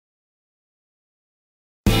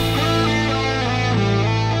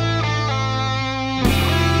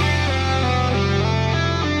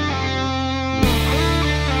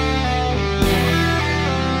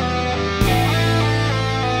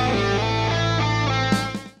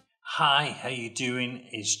Hi, how you doing?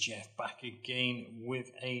 It's Jeff back again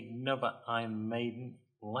with another Iron Maiden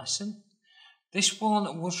lesson. This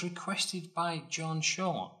one was requested by John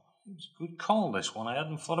Shaw. It was a good call, this one. I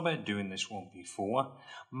hadn't thought about doing this one before.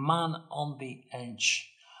 Man on the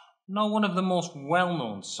Edge. Not one of the most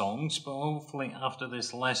well-known songs, but hopefully after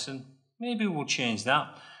this lesson, maybe we'll change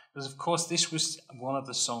that. Because of course this was one of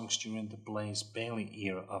the songs during the Blaze Bayley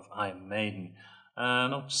era of Iron Maiden.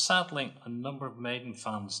 Sadly, a number of Maiden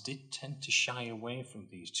fans did tend to shy away from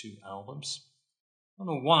these two albums. I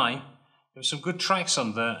don't know why. There were some good tracks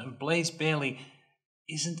on there, and Blaze Bayley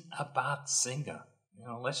isn't a bad singer.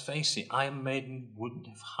 Let's face it, Iron Maiden wouldn't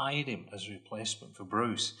have hired him as a replacement for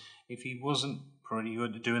Bruce if he wasn't pretty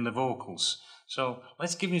good at doing the vocals. So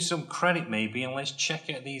let's give him some credit maybe, and let's check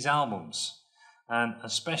out these albums. And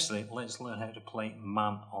especially, let's learn how to play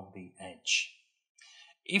Man on the Edge.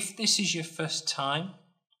 If this is your first time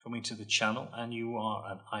coming to the channel and you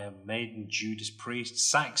are an Iron Maiden, Judas Priest,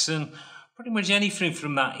 Saxon, pretty much anything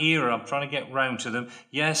from that era, I'm trying to get round to them.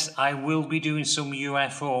 Yes, I will be doing some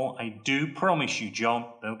UFO. I do promise you, John,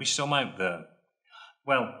 there'll be some out there.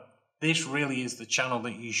 Well, this really is the channel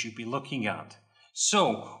that you should be looking at.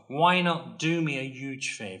 So why not do me a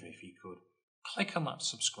huge favour if you could? Click on that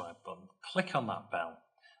subscribe button, click on that bell.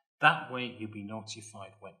 That way you'll be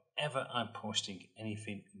notified whenever I'm posting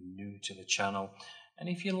anything new to the channel. And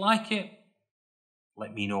if you like it,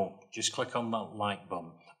 let me know. Just click on that like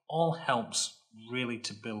button. All helps really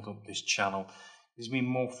to build up this channel. Gives me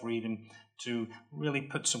more freedom to really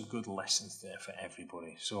put some good lessons there for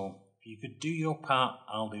everybody. So if you could do your part,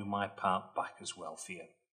 I'll do my part back as well for you.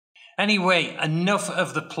 Anyway, enough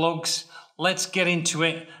of the plugs. Let's get into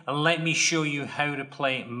it and let me show you how to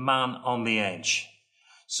play Man on the Edge.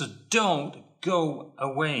 So don't go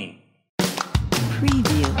away.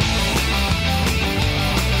 Preview.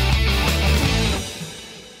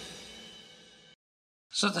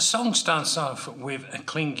 So the song starts off with a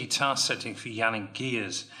clean guitar setting for Yannick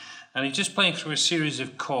Gears, and he's just playing through a series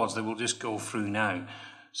of chords that we'll just go through now.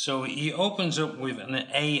 So he opens up with an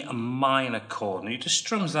A minor chord, and he just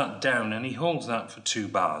strums that down, and he holds that for 2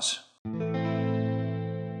 bars.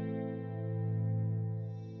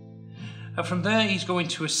 And from there he's going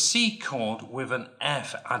to a C chord with an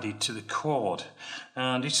F added to the chord,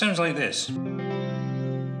 and it sounds like this.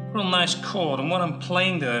 Real nice chord, and what I'm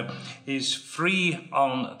playing there is 3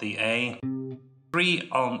 on the A, 3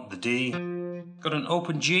 on the D, got an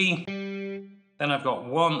open G, then I've got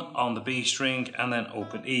 1 on the B string, and then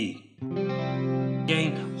open E.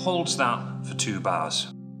 Again, holds that for 2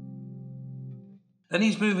 bars. Then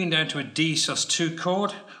he's moving down to a D sus2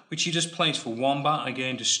 chord, which he just plays for 1 bar,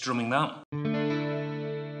 again just strumming that.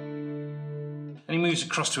 And he moves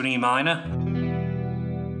across to an E minor,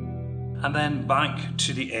 and then back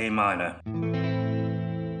to the A minor.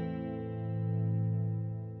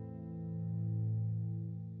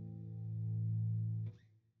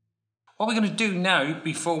 What we're going to do now,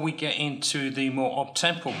 before we get into the more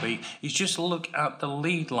up-tempo beat, is just look at the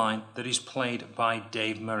lead line that is played by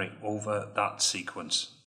Dave Murray over that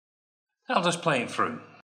sequence. I'll just play it through.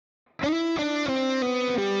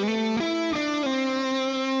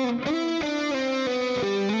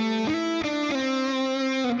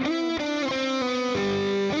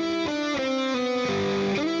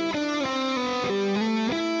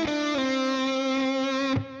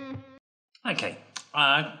 Okay.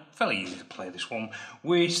 Fairly easy to play this one.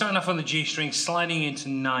 We're starting off on the G string, sliding into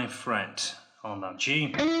 9th fret on that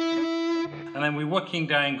G, and then we're working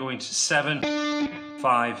down, going to 7,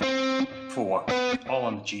 5, 4, all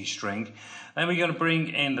on the G string. Then we're going to bring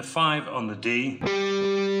in the 5 on the D,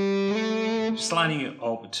 sliding it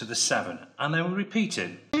up to the 7, and then we repeat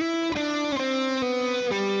it.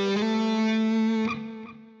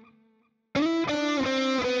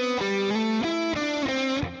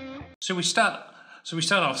 So we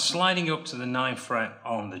start off sliding up to the 9th fret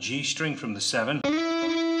on the G string from the 7,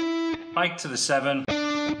 back to the 7,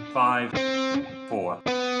 5, 4,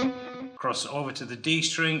 cross over to the D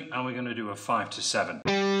string, and we're going to do a 5 to 7.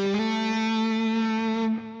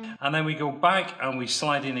 And then we go back and we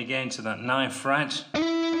slide in again to that 9th fret,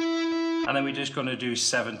 and then we're just going to do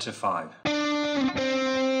 7 to 5.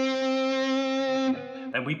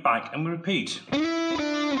 Then we back and we repeat.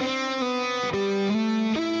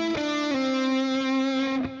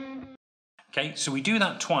 Okay, so we do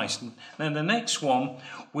that twice. Then the next one,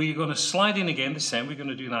 we're going to slide in again the same. We're going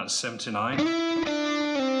to do that 7 to 9,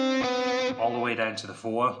 all the way down to the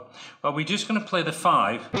 4. Well, we're just going to play the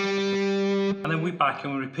 5, and then we back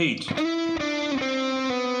and we repeat.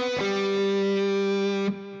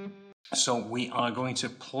 So we are going to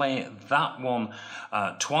play that one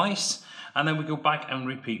twice, and then we go back and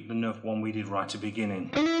repeat the note one we did right at the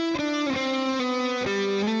beginning.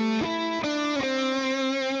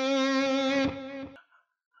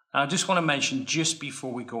 I just want to mention, just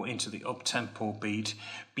before we go into the up-tempo beat,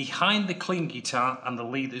 behind the clean guitar and the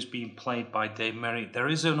lead that's being played by Dave Merry, there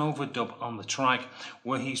is an overdub on the track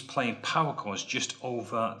where he's playing power chords just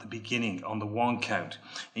over the beginning on the one count.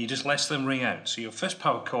 And he just lets them ring out. So your first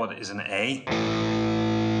power chord is an A,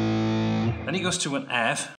 then he goes to an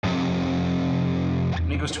F, then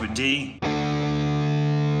he goes to a D, to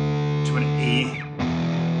an E,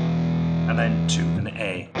 and then to an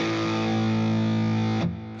A.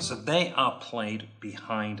 So they are played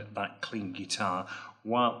behind that clean guitar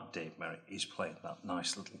while Dave Merry is playing that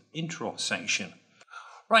nice little intro section.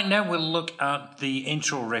 Right now we'll look at the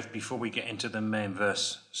intro riff before we get into the main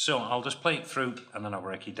verse. So I'll just play it through and then I'll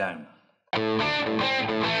break it down.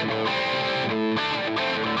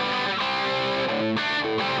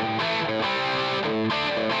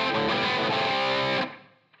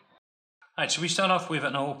 Right, so we start off with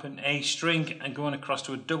an open A string and going across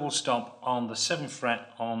to a double stop on the 7th fret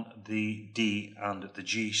on the D and the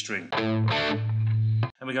G string.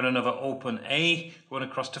 And we got another open A going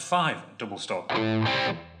across to 5, double stop.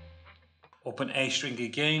 Open A string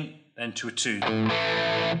again, then to a 2.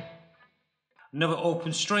 Another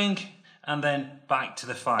open string and then back to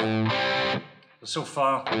the 5. So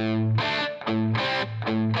far.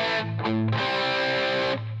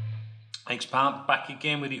 Next part, back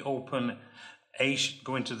again with the open A,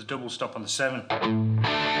 going to the double stop on the 7.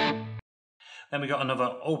 Then we got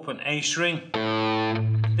another open A string.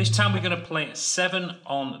 This time we're going to play a 7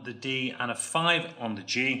 on the D and a 5 on the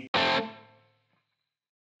G. And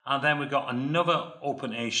then we've got another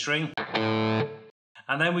open A string. And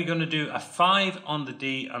then we're going to do a 5 on the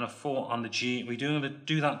D and a 4 on the G. We're going to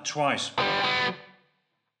do that twice.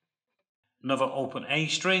 Another open A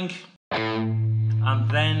string.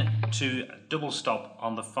 And then to a double stop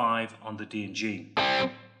on the 5 on the D and G.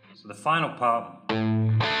 So the final part.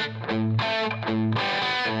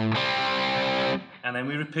 And then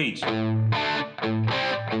we repeat.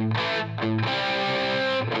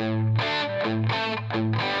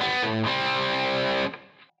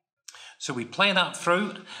 So we play that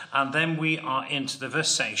through, and then we are into the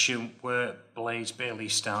verse section where Blaze Bayley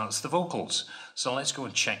starts the vocals. So let's go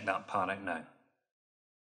and check that part out now.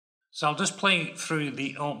 So I'll just play through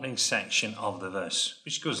the opening section of the verse,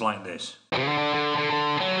 which goes like this.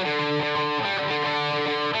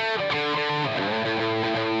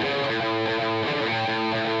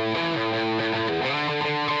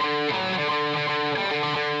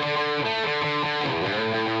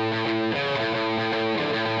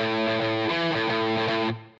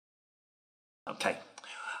 Okay.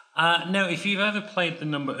 Now, if you've ever played The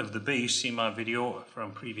Number of the Beast, seen my video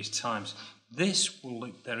from previous times, this will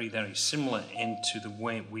look very, very similar into the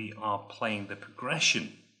way we are playing the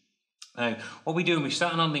progression. Now, what we're doing, we're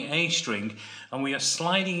starting on the A string and we are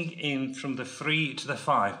sliding in from the 3 to the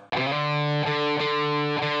 5. And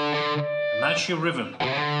that's your rhythm.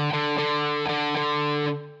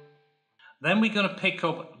 Then we're going to pick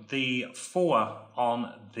up the 4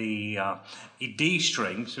 on the D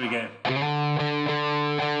string, so we get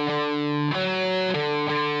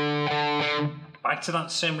back to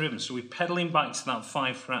that same rhythm. So we're pedaling back to that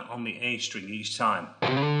 5 fret on the A string each time.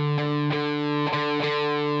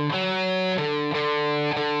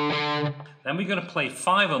 Then we're going to play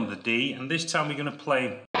 5 on the D, and this time we're going to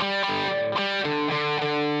play.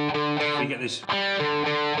 We get this.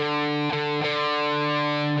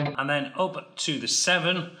 And then up to the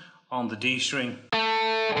 7 on the D string.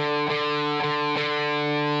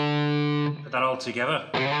 Put that all together.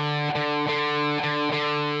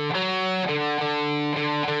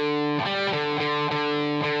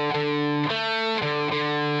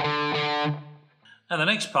 And the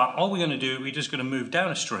next part, all we're going to do, we're just going to move down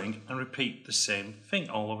a string and repeat the same thing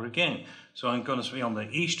all over again. So I'm going to be on the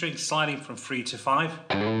E string, sliding from 3 to 5.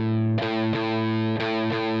 Then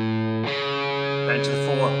to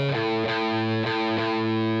the 4.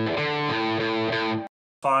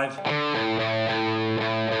 5.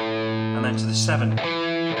 And then to the 7.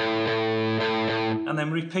 And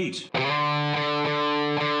then repeat.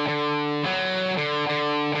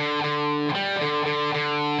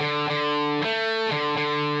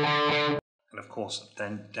 Of course,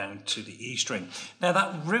 then down to the E string. Now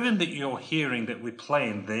that rhythm that you're hearing that we're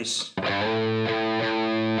playing this,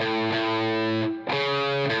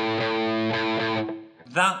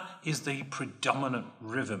 that is the predominant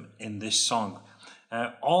rhythm in this song.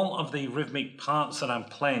 All of the rhythmic parts that I'm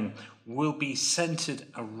playing will be centered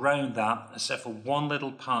around that, except for one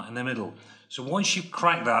little part in the middle. So once you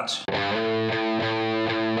crack that,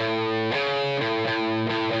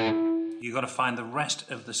 you've got to find the rest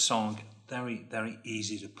of the song very, very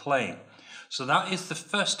easy to play. So that is the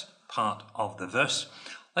first part of the verse.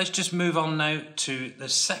 Let's just move on now to the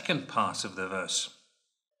second part of the verse,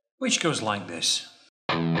 which goes like this.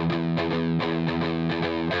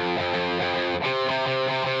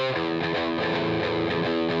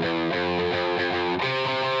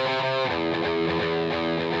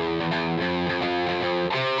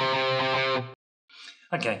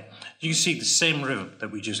 Okay, you can see the same rhythm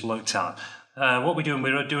that we just looked at. What we're doing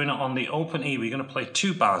it on the open E. We're going to play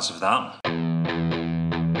 2 bars of that.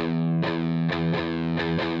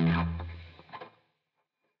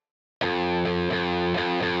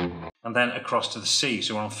 And then across to the C,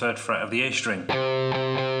 so we're on 3rd fret of the A string.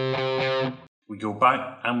 We go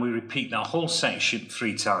back and we repeat that whole section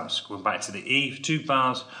 3 times. Going back to the E, 2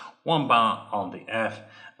 bars, 1 bar on the F,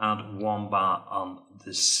 and 1 bar on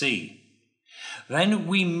the C. Then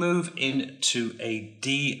we move into a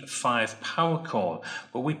D5 power chord,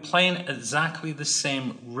 but we're playing exactly the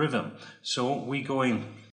same rhythm. So we go in.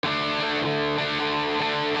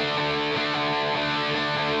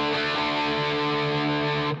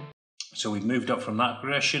 So we've moved up from that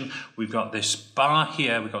progression. We've got this bar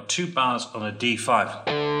here. We've got 2 bars on a D5.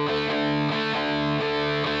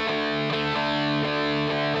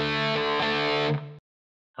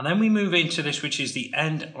 And then we move into this, which is the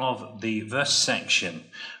end of the verse section.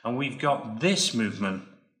 And we've got this movement.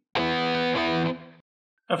 And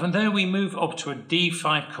from there we move up to a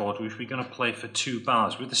D5 chord, which we're going to play for 2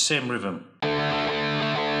 bars with the same rhythm.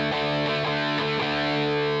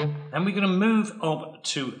 Then we're going to move up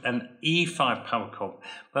to an E5 power chord.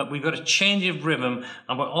 But we've got a change of rhythm,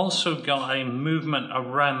 and we've also got a movement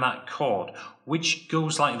around that chord, which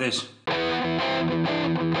goes like this.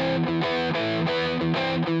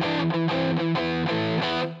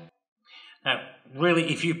 Now, really,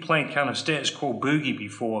 if you've played kind of status quo boogie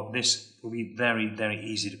before, this will be very, very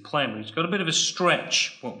easy to play. But it's got a bit of a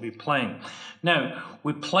stretch, what we're playing. Now,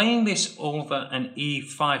 we're playing this over an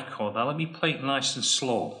E5 chord. Now, let me play it nice and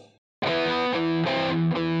slow.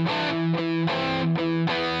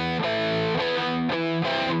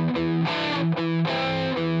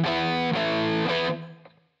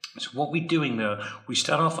 So what we're doing there, we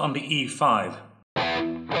start off on the E5.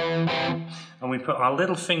 And we put our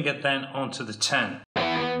little finger then onto the 10.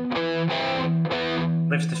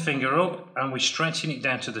 Lift the finger up and we're stretching it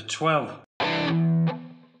down to the 12.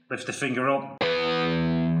 Lift the finger up.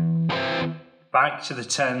 Back to the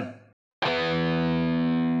 10.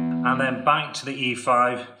 And then back to the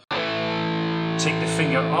E5. Take the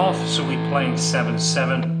finger off, so we're playing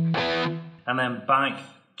 7-7. And then back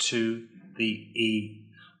to the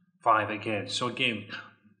E5 again. So again,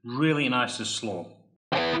 really nice and slow.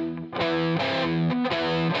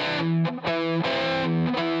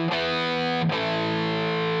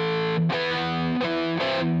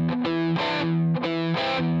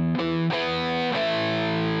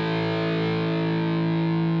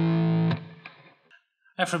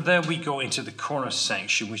 And from there we go into the chorus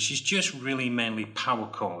section, which is just really mainly power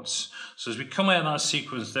chords. So as we come out of that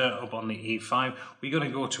sequence there up on the E5, we're going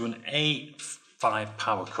to go to an A5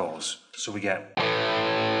 power chords. So we get,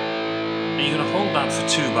 and you're going to hold that for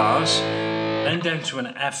 2 bars, then down to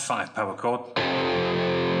an F5 power chord,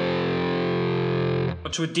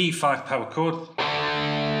 up to a D5 power chord,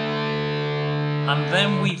 and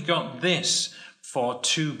then we've got this for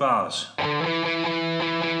 2 bars.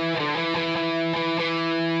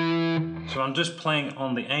 So I'm just playing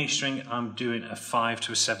on the A string, I'm doing a 5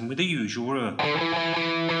 to a 7 with the usual rhythm.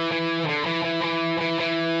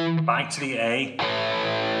 Back to the A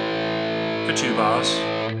for 2 bars,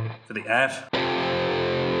 for the F,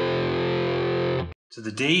 to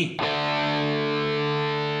the D.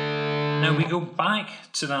 Now we go back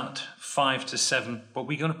to that 5 to 7, but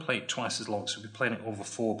we're going to play it twice as long, so we're playing it over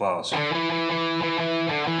 4 bars.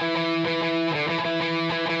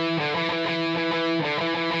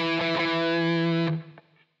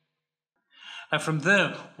 And from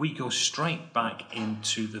there, we go straight back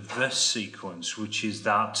into the verse sequence, which is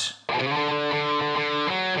that.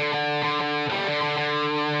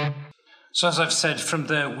 So as I've said, from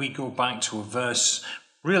there, we go back to a verse.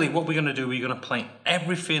 Really, what we're going to do, we're going to play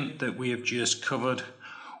everything that we have just covered,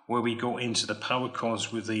 where we go into the power chords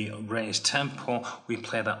with the raised tempo. We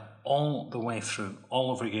play that all the way through,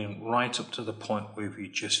 all over again, right up to the point where we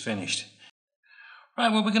just finished. Right,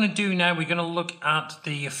 what we're going to do now, we're going to look at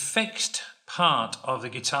the fixed part of the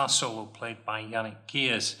guitar solo played by Yannick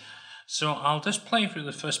Gears. So I'll just play through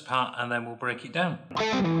the first part and then we'll break it down.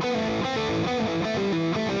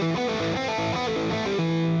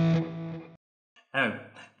 Now,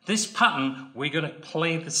 this pattern, we're going to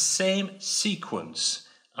play the same sequence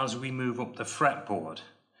as we move up the fretboard.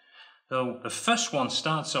 So the first one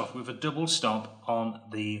starts off with a double stop on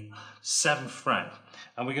the 7th fret.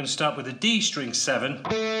 And we're going to start with the D string 7,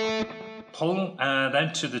 pull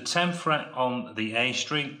then to the 10th fret on the A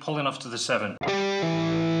string, pulling off to the 7.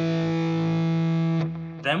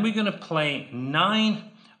 Then we're going to play 9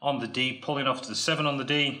 on the D, pulling off to the 7 on the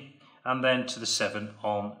D, and then to the 7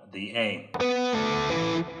 on the A.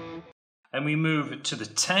 And we move to the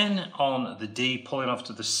 10 on the D, pulling off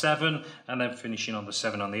to the 7, and then finishing on the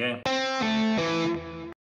 7 on the A.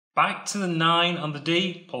 Back to the 9 on the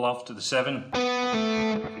D, pull off to the 7,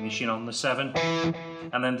 finishing on the 7.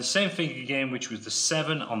 And then the same thing again, which was the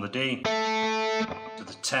 7 on the D, to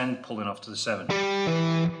the 10, pulling off to the 7.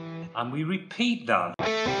 And we repeat that.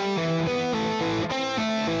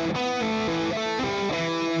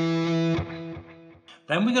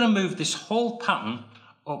 Then we're going to move this whole pattern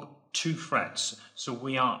up 2 frets. So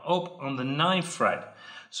we are up on the 9th fret.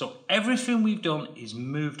 So everything we've done is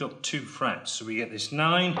moved up 2 frets. So we get this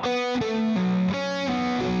 9,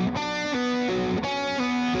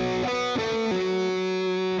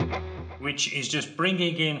 which is just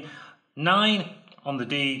bringing in 9 on the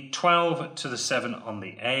D, 12 to the 7 on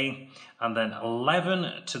the A, and then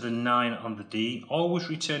 11 to the 9 on the D, always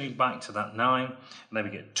returning back to that 9. And then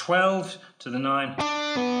we get 12 to the 9,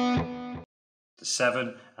 the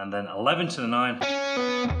 7, and then 11 to the 9,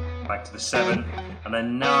 back to the 7, and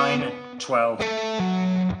then 9, 12.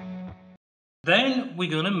 Then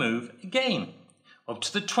we're going to move again up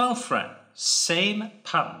to the 12th fret. Same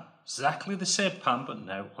pattern, exactly the same pattern, but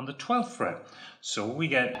now on the 12th fret. So we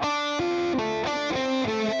get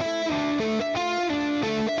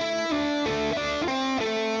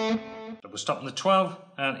double stop on the 12,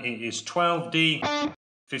 and it is 12D,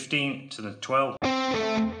 15 to the 12,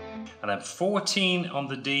 and then 14 on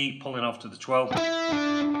the D, pulling off to the 12,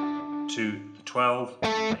 to the 12,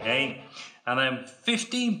 the A, and then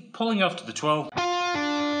 15 pulling off to the 12,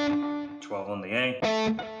 12 on the A,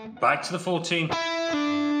 back to the 14,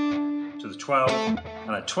 to the 12,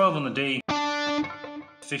 and then 12 on the D,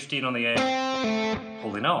 15 on the A,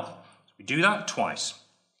 pulling off. So we do that twice.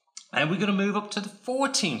 And we're going to move up to the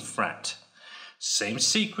 14th fret. Same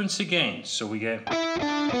sequence again. So we get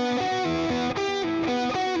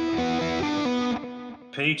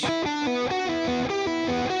repeat.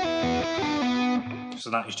 So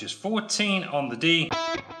that is just 14 on the D,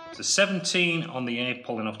 to 17 on the A,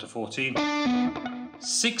 pulling off to 14,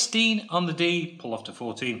 16 on the D, pull off to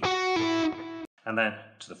 14, and then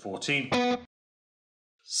to the 14,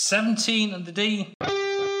 17 on the D,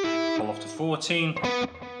 pull off to 14,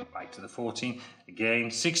 back to the 14, again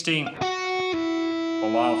 16,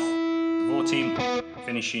 pull off the 14,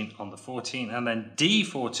 finishing on the 14, and then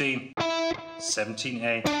D14,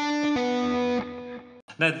 17A.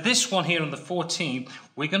 Now this one here on the 14th,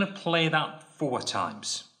 we're going to play that 4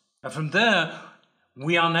 times. And from there,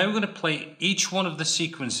 we are now going to play each one of the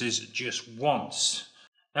sequences just once.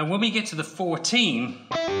 Now when we get to the 14,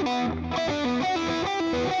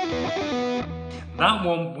 that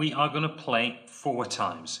one we are going to play 4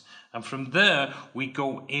 times. And from there, we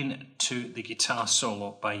go into the guitar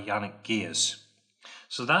solo by Yannick Gears.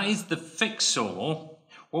 So that is the fixed solo.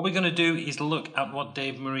 What we're going to do is look at what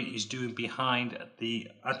Dave Murray is doing behind the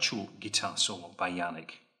actual guitar solo by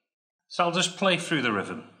Yannick. So I'll just play through the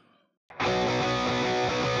rhythm.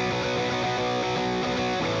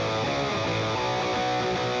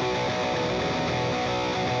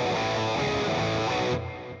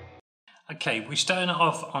 Okay, we're starting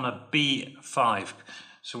off on a B5.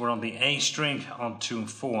 So we're on the A string on 2 and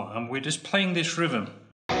 4, and we're just playing this rhythm.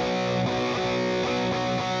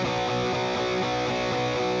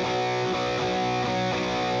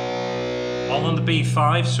 All on the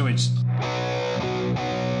B5, so it's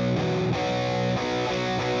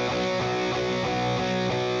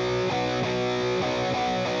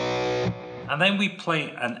and then we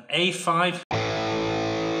play an A5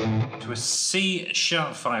 to a C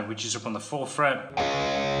sharp 5, which is up on the 4th fret,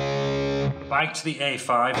 back to the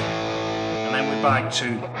A5, and then we're back to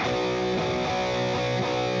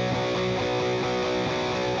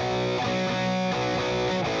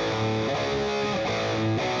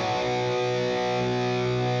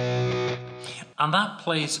and that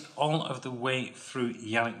plays all of the way through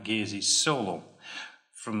Yannick Gears' solo.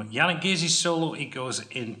 From Yannick Gears' solo, it goes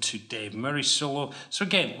into Dave Murray's solo. So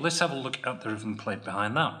again, let's have a look at the rhythm played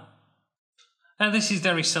behind that. Now this is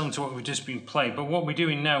very similar to what we've just been played, but what we're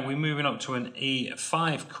doing now, we're moving up to an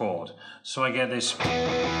E5 chord. So I get this.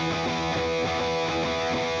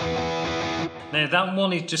 Now that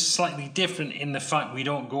one is just slightly different in the fact we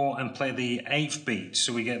don't go and play the 8th beat,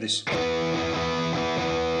 so we get this.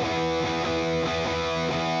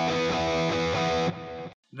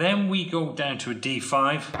 Then we go down to a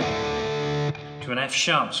D5, to an F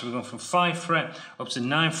sharp, so we're going from 5th fret up to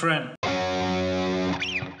 9th fret,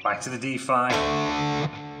 back to the D5,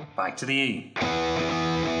 back to the E.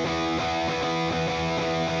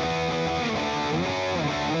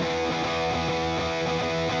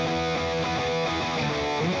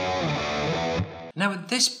 Now at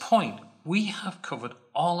this point, we have covered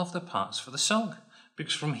all of the parts for the song,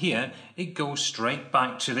 because from here, it goes straight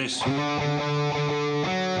back to this.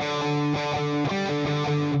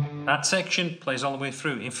 That section plays all the way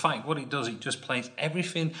through. In fact, what it does, it just plays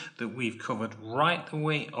everything that we've covered right the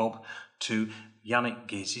way up to Yannick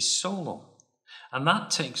Gaze's solo. And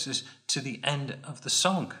that takes us to the end of the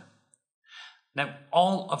song. Now,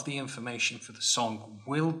 all of the information for the song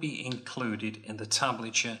will be included in the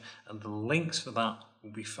tablature, and the links for that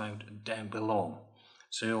will be found down below.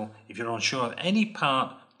 So if you're unsure of any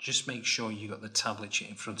part, just make sure you got the tablature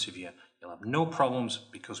in front of you. You'll have no problems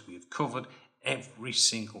because we've covered every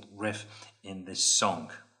single riff in this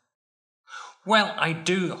song. Well, I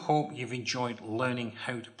do hope you've enjoyed learning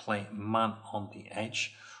how to play Man on the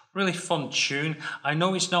Edge. Really fun tune. I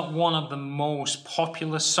know it's not one of the most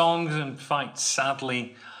popular songs. In fact,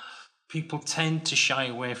 sadly, people tend to shy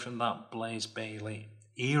away from that Blaze Bayley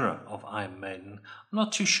era of Iron Maiden. I'm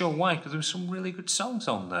not too sure why, because there were some really good songs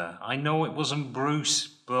on there. I know it wasn't Bruce,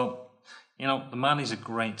 but you know, the man is a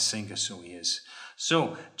great singer, so he is.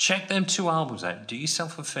 So check them 2 albums out. Do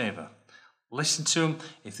yourself a favour. Listen to them.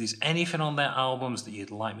 If there's anything on their albums that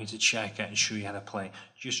you'd like me to check out and show you how to play,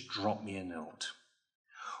 just drop me a note.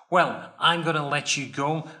 Well, I'm going to let you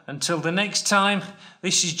go. Until the next time,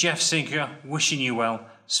 this is Jeff Sinker wishing you well.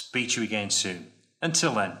 Speak to you again soon.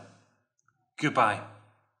 Until then, goodbye.